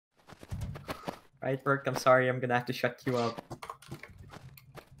Right, Burke, I'm sorry, I'm gonna have to shut you up.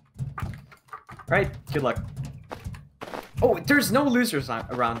 Right, good luck. Oh, there's no losers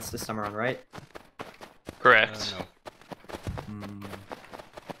around this time around, right? Correct. No.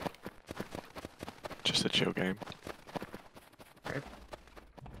 Just a chill game. Right.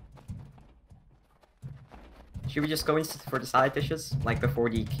 Should we just go in for the side dishes, like before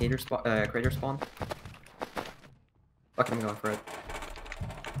the crater spawn? Fuck, I'm going for it.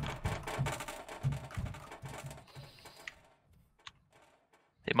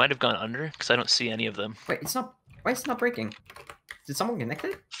 They might have gone under because I don't see any of them. Wait, it's not. Why is it not breaking? Did someone connect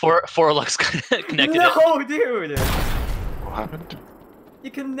it? Four looks connected. No, dude! What happened?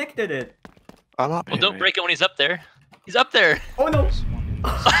 You connected it. I'm up Well, here, don't mate. break it when he's up there. He's up there. Oh no! There's one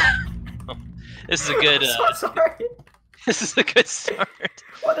in This is a good. I'm so sorry. This is a good start.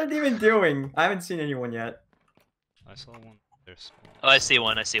 What are they even doing? I haven't seen anyone yet. I saw one. There's one. Oh, I see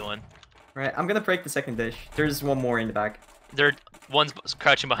one. I see one. Right, I'm gonna break the second dish. There's one more in the back. One's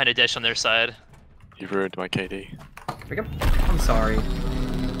crouching behind a dish on their side. You've ruined my KD. Break up. I'm sorry.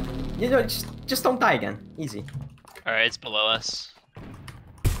 You know, just don't die again. Easy. All right, it's below us.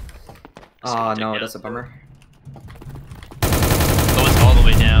 Oh dig no, out. that's a bummer. Oh, it's all the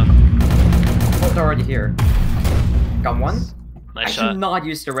way down. Oh, they're already here. Got one. Nice I shot. should not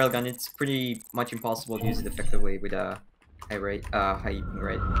use the railgun. It's pretty much impossible to use it effectively with a high rate, high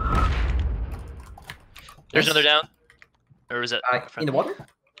rate. There's Yes. another down. Or was it? In the water?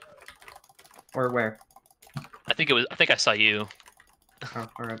 Or where? I think it was. I think I saw you. Oh,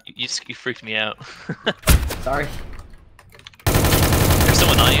 alright. You freaked me out. Sorry. There's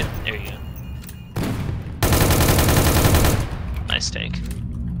someone on you. There you go. Nice tank.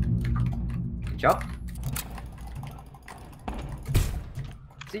 Good job.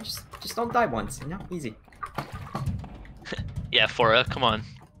 See, just don't die once, you know? Easy. Yeah, Fora, come on.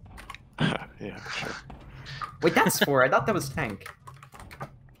 Yeah, sure. Wait, that's four. I thought that was tank.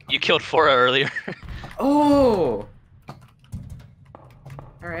 You killed Fora earlier. Oh!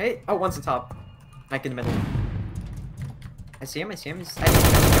 Alright. Oh, one's the top. Like in the middle. I see him, I see him. I think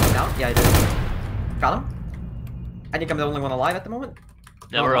he jumped down. Yeah, I did. Got him? I think I'm the only one alive at the moment.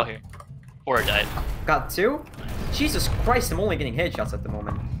 No, we're all here. Fora died. Got two? Jesus Christ, I'm only getting headshots at the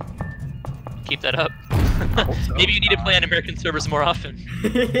moment. Keep that up. hope so. Maybe you need to play on American servers more often.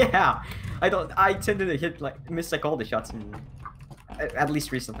 Yeah! I tended to hit, miss all the shots, at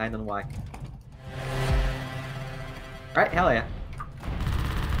least recently, I don't know why. Right, hell yeah.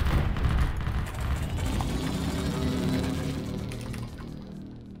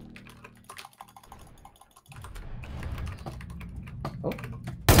 Oh.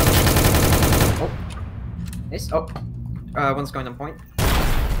 Oh. Nice. Oh. One's going on point.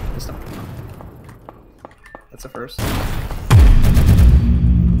 This time. That's a first.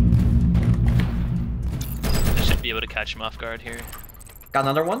 I should be able to catch him off guard here. Got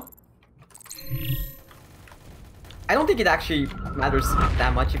another one. I don't think it actually matters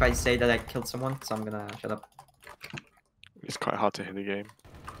that much if I say that I killed someone, so I'm gonna shut up. It's quite hard to hit the game.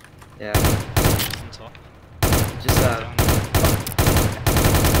 Yeah. On top. Just Down.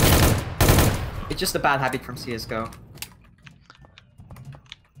 it's just a bad habit from CS:GO.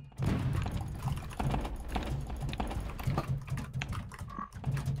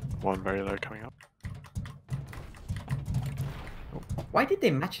 One very low coming up. Why did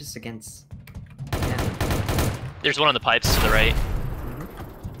they match us against? Yeah. There's one on the pipes to the right. Mhm.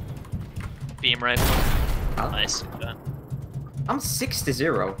 Beam rifle. Oh. Nice. Yeah. I'm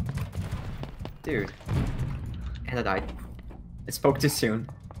 6-0. Dude. And I died. It spoke too soon.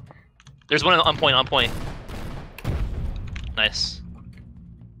 There's one on point, on point. Nice.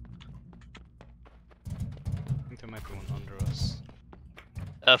 I think there might be one under us.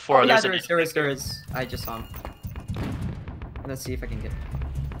 Fora, Oh, yeah, there's there is. I just saw him. Let's see if I can kill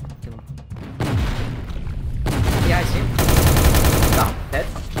him. Yeah, I see him. Down, dead.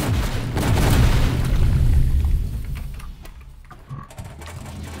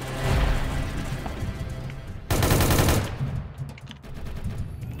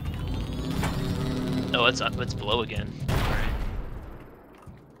 Oh, it's below again. Alright.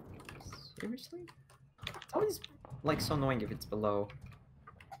 Seriously? It's always like so annoying if it's below.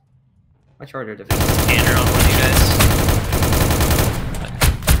 Much harder to fix. Scanner on one of you guys.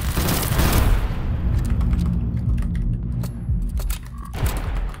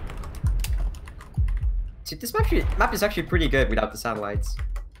 See, this map is actually pretty good without the satellites.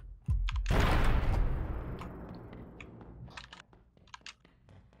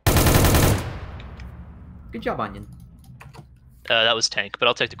 Good job, Onion. That was tank, but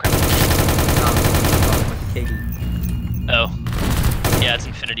I'll take the credit. KD. Oh. Yeah, it's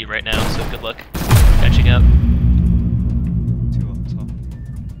infinity right now, so good luck. catching up. 2 up top.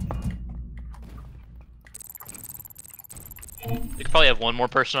 We could probably have one more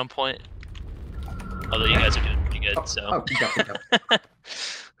person on point. Although you guys are doing pretty good, so. Oh, good job, good job.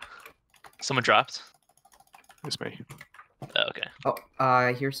 Someone dropped. It's me. Oh, okay. Oh,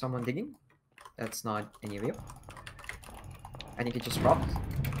 I hear someone digging. That's not any of you. I think it just dropped.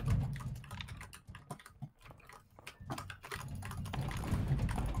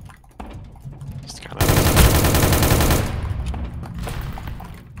 Just kind of.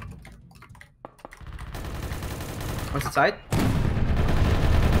 What's inside?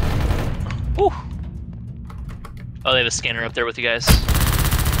 Woo! Oh, they have a scanner up there with you guys.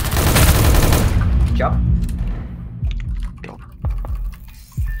 Good job. Go.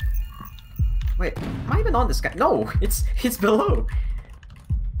 Wait, am I even on this guy? No, it's below.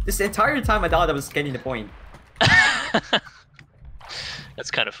 This entire time I thought I was getting the point. That's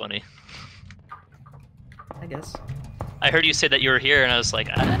kind of funny. I guess. I heard you say that you were here, and I was like,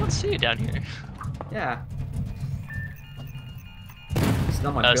 I don't see you down here. Yeah. It's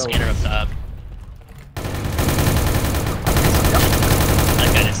not my build. Scanner up top. That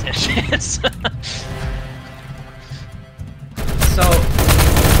guy didn't stand a chance. So.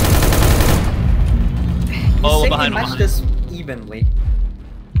 Oh, You say behind we him, matched this evenly.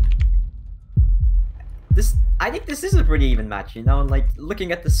 I think this is a pretty even match, you know. Like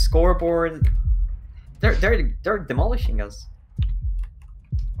looking at the scoreboard, they're demolishing us. Oh,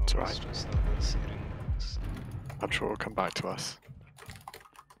 It's it's alright. just that they're sitting. I'm sure it'll come back to us.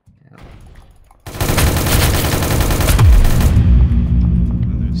 Yeah.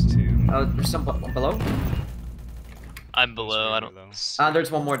 Oh, there's 2. Oh, there's some below. I'm below. I really don't. low. Ah,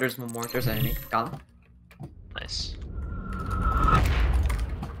 there's one more. There's one more. There's an enemy. Got him. Nice.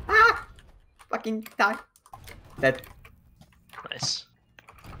 Ah! Fucking die. Dead. Nice.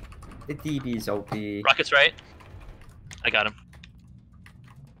 The DB is OP. Rocket's right. I got him.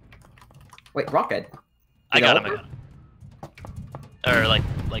 Wait, rocket. I Did got it him. I open? got him. Or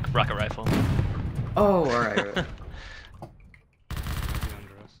like rocket rifle. Oh, alright. Could be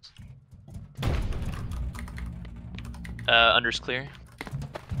under us. Under's clear.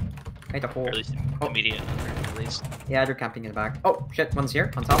 Made a Or hole. at least Oh. immediate. At least. Yeah, they're camping in the back. Oh, shit, one's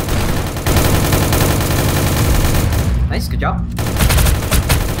here, on top. Nice, good job. It's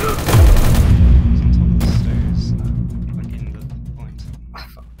on top of the stairs. Like in the point.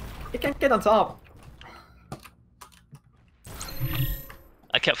 You can't get on top.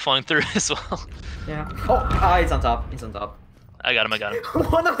 I kept falling through as well. Yeah. Oh, he's on top. He's on top. I got him. I got him.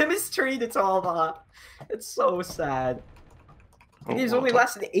 One of them is treated to top. It's so sad. Oh, He's one only on top.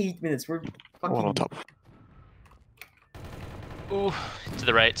 lasted 8 minutes. We're fucking... One on top. Ooh. To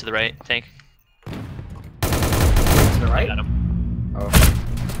the right. To the right. Tank. To the I right? got him. Oh.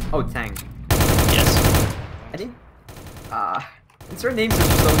 Oh, tank. Yes. I think... and certain names are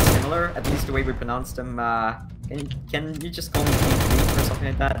so similar, at least the way we pronounce them. Can you just call me D3 or something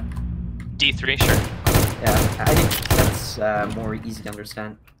like that? D3. Sure. Yeah, I think that's more easy to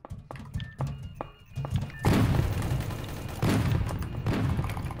understand.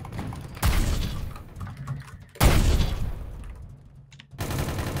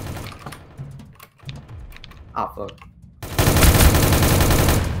 Ah, fuck.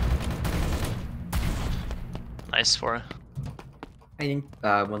 Nice for it. I think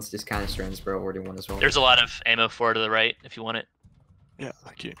once this canister ends, we're already won as well. There's a lot of ammo for to the right if you want it. Yeah,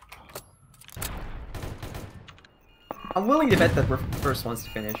 thank you. I'm willing to bet that we're the first ones to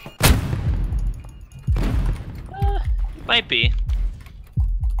finish. Might be.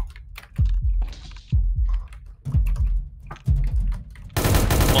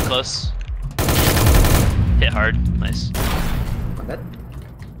 One close. Hit hard. Nice. I bet.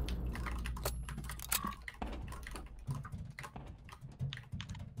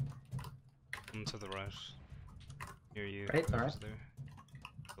 One to the right. Near you. Right, There's alright. there.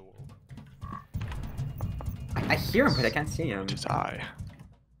 The wall. I hear him, but I can't see him. Just I.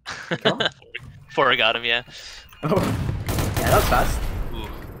 Kill him? Before I got him, yeah. Oh. Yeah, that was fast. Ooh.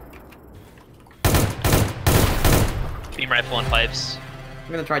 Beam rifle on pipes.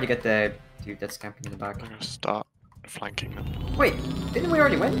 I'm gonna try to get the dude that's camping in the back. I'm gonna start flanking them. Wait, didn't we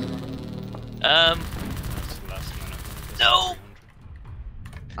already win? That's the last minute. This is No!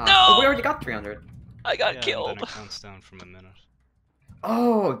 300. No! Oh, we already got 300. I got Yeah, killed. And then it counts down from a minute.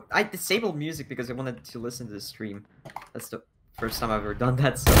 Oh, I disabled music because I wanted to listen to the stream. That's the first time I've ever done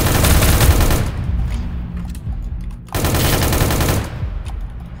that, so...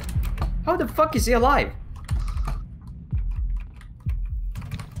 How the fuck is he alive?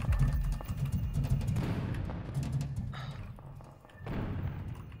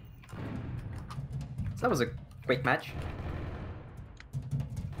 That was a quick match.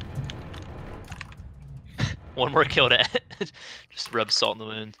 One more kill to just rub salt in the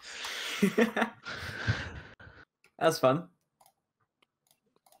wound. That's fun.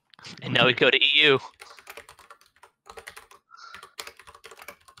 And now we go to EU.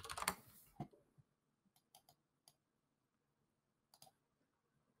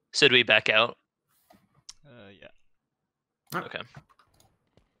 So do we back out? Yeah. Okay.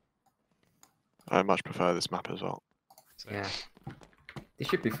 I much prefer this map as well. So, Yeah. This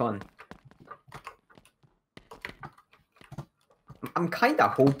should be fun. I'm kind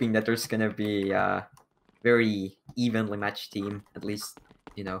of hoping that there's gonna be a very evenly matched team, at least,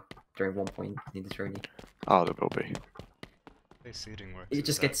 you know, during one point in the journey. Oh, there will be. the seeding works. It is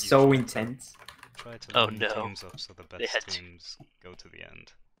just that gets you so try- intense. Try to Oh, line no. teams up so the They best had to- teams go to the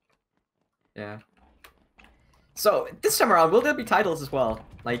end. Yeah. So this time around, will there be titles as well?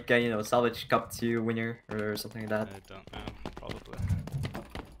 Like, you know, Salvage Cup 2 winner or something like I that? don't know. Probably.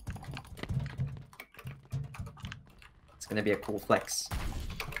 It's gonna be a cool flex.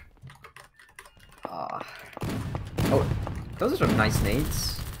 Oh, those are some nice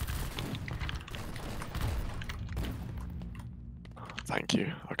nades. Thank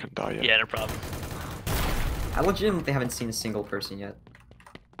you. I couldn't die yet. Yeah, no problem. I legitimately haven't seen a single person yet.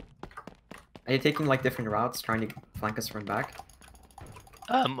 Are you taking like different routes, trying to flank us from back?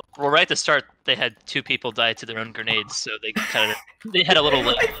 Well, right at the start, they had 2 people die to their own grenades, so they kind of they had a little.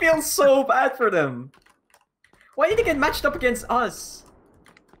 I feel so bad for them. Why did they get matched up against us?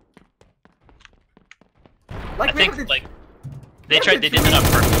 Like I we think have the- like they have tried. the They did it on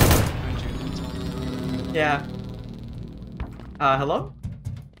purpose. Yeah. Hello?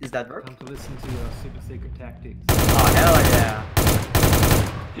 Is that work? Come to listen to your super secret tactics. Oh hell yeah.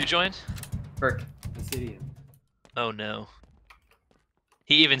 Who joined? Burke, Obsidian. Oh no.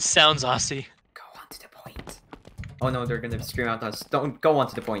 He even sounds Aussie. go on to the point. Oh no, they're gonna scream out us. Don't go on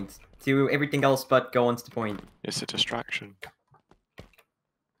to the point. Do everything else but go on to the point. It's a distraction.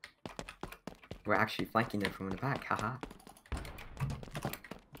 We're actually flanking them from the back, haha.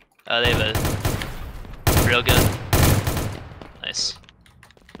 They have a real gun. Nice.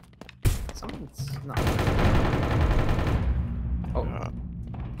 Someone's not. Oh,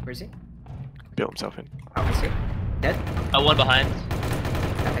 where is he? Built himself in. Oh, I see. Dead? One behind.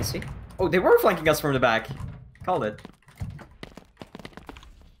 Yeah, I see. Oh, they were flanking us from the back. Called it.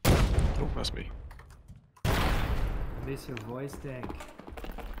 Oh, that's me. I miss your voice, Dank.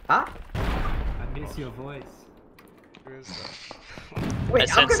 Huh? I miss your voice. Who is that? I Wait, I'm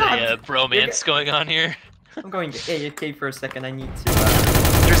sense gonna a have to- bromance going on here. I'm going to AFK for a second. I need to.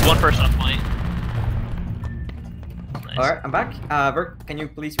 There's one person on point. Nice. Alright, I'm back. Vert, can you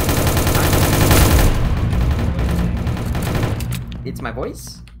please repeat that one time? It's my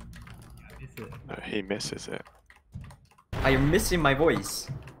voice? I miss it. No, he misses it. Are you missing my voice?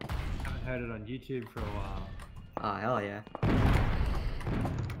 I haven't heard it on YouTube for a while. Ah, hell yeah.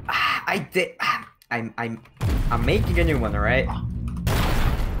 I did. I'm making a new one, alright?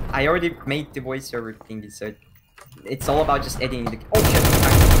 I already made the voiceover thingy, so it's all about just editing the. Oh shit!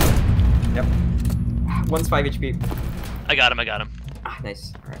 Yep. One's 5 HP. I got him. Ah,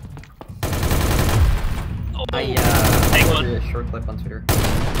 nice. Alright. Oh, I Take one. uploaded a short clip on Twitter.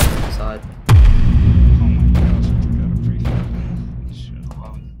 Saw it. Oh my gosh, I got a prefab. Shit. I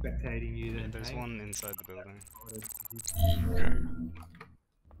was spectating you then. There's Dank. one inside the building. Okay.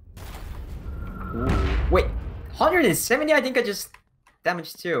 Ooh. Wait, 170? I think I just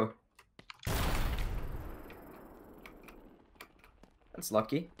damaged 2. That's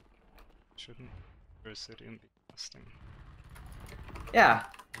lucky. Shouldn't Obsidian be casting? Yeah.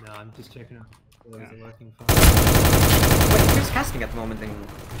 No, I'm just checking out. Those Yeah. are working fine. Wait, who's casting at the moment then?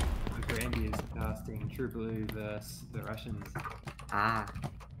 Brandy is casting True Blue versus the Russians. Ah.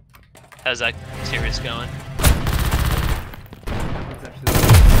 how's that series going? It's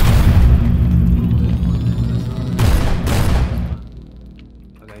actually.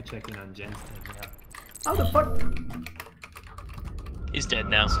 I'll go check in on Jensen now. How the fuck? He's dead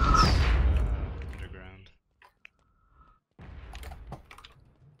now. Underground.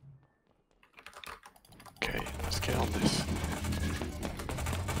 Okay, let's get on this.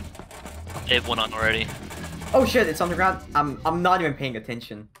 They have one on already. Oh shit, it's underground. I'm not even paying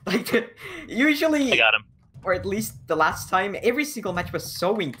attention. Like usually I got him. or at least the last time, every single match was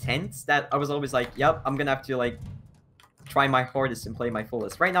so intense that I was always like, yep, I'm gonna have to like try my hardest and play my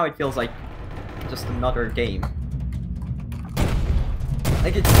fullest. Right now it feels like just another game.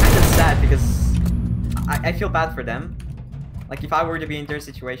 Like it's kind of sad because I feel bad for them. Like if I were to be in their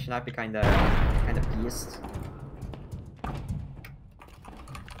situation, I'd be kind of pissed.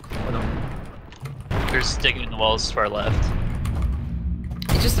 Oh no. There's digging in the walls to our left.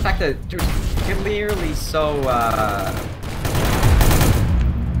 It's just the fact that they're clearly so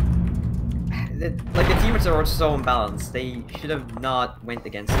like the teammates are so imbalanced. They should have not went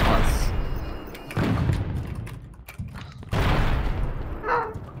against us.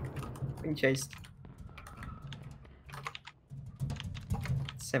 Being chased.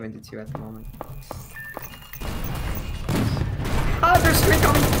 72 at the moment. Ah, there's three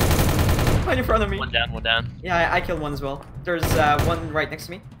coming! Right in front of me. One down, one down. Yeah, I killed one as well. There's one right next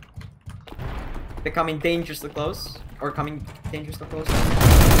to me. Becoming dangerously close. Or coming dangerously close. I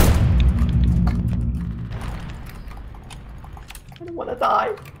don't wanna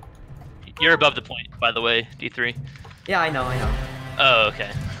die. You're above the point, by the way, D3. Yeah, I know. Oh,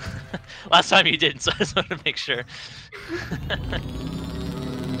 okay. Last time you didn't, so I just wanted to make sure.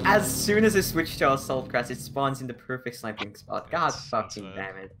 As soon as I switch to assault class, it spawns in the perfect sniping spot. God fucking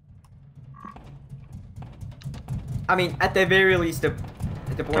damn it. I mean, at the very least, the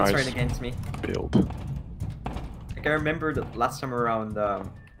points Guys. right against me. Build. Like, I remember the last time around,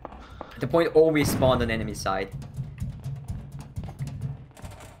 the point always spawned on enemy side.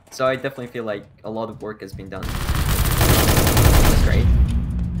 So I definitely feel like a lot of work has been done. That's great.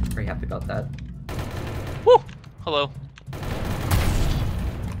 Very happy about that. Woo! Hello.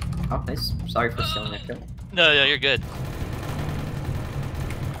 Oh, nice. Sorry for stealing that kill. No, you're good.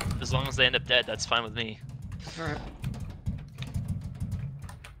 As long as they end up dead, that's fine with me. Alright.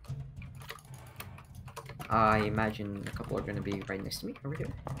 I imagine a couple are gonna be right next to me over here.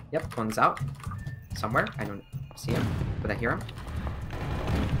 Yep, one's out. Somewhere. I don't see him, but I hear him.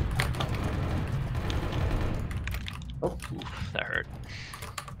 Oh. Oof, that hurt.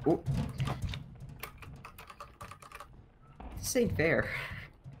 Ooh. This ain't fair.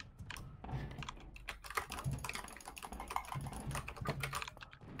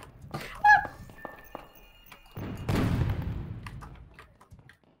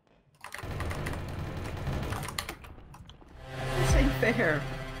 This ain't fair.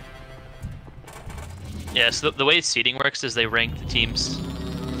 Yeah, so the way seeding works is they rank the teams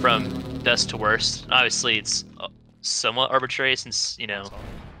from best to worst. Obviously, it's somewhat arbitrary since, you know...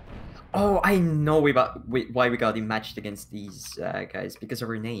 Oh, I know why we got matched against these guys. Because of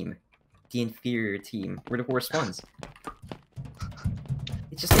our name. The inferior team. We're the worst ones.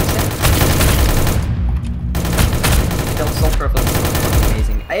 It just makes sense. The assault rifle is fucking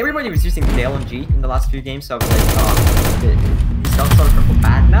amazing. Everybody was using the LMG in the last few games, so I was like, oh, is the assault rifle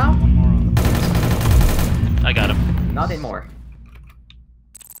bad now? One more on the first. I got him. Not anymore.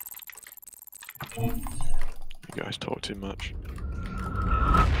 You guys talk too much.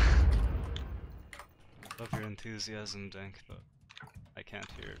 Love your enthusiasm, Dank, but I can't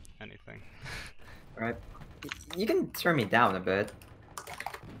hear anything. Alright. You can turn me down a bit.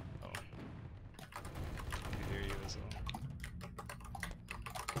 Oh. I hear you as well.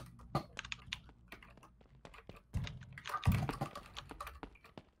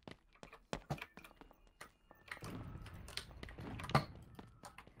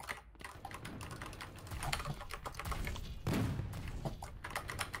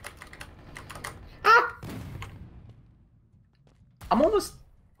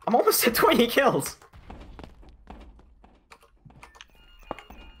 I'm almost at 20 kills.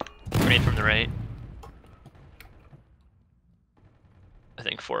 Grenade from the right. I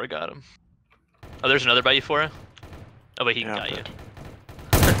think Fora got him. Oh, there's another by you, Fora? Oh, wait, he Yeah, got you.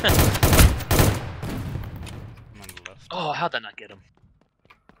 but- I'm on the left. Oh, how'd that not get him?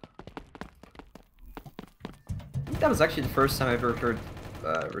 I think that was actually the first time I ever heard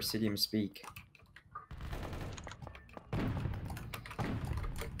Residium speak.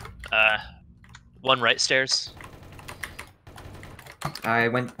 One right stairs. I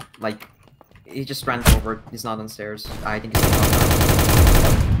went, like, he just ran over. He's not on stairs. I think he's on.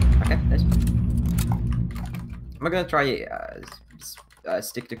 Okay, nice. I'm gonna try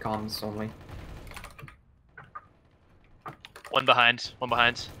stick to comms only. One behind,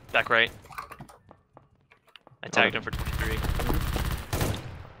 back right. I tagged him for 23.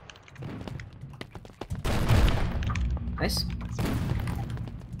 Nice.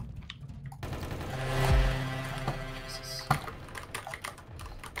 Jesus.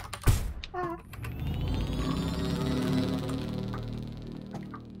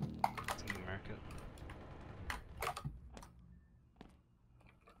 It's in the market.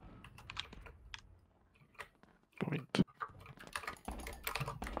 Point.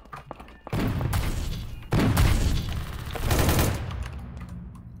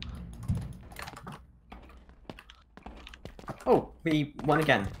 Oh, we won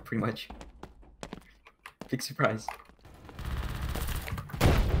again, pretty much. Big surprise.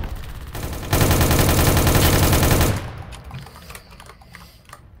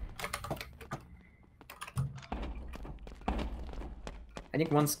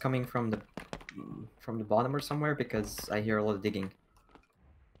 think one's coming from the bottom or somewhere because I hear a lot of digging.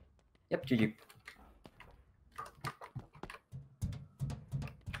 Yep, GG.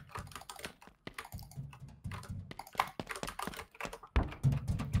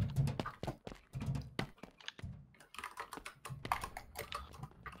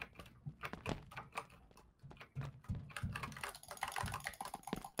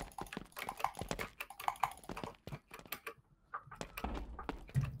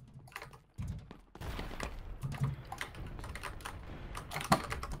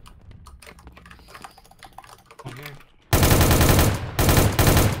 Oh, here.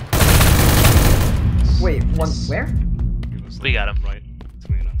 Wait, one where? He was, We got him. right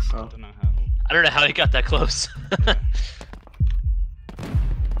between us. Oh. I don't know how. I don't know how he got that close. Yeah.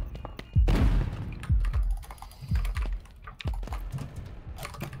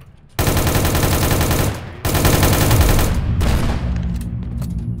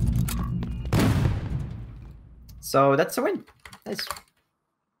 So that's a win. Nice.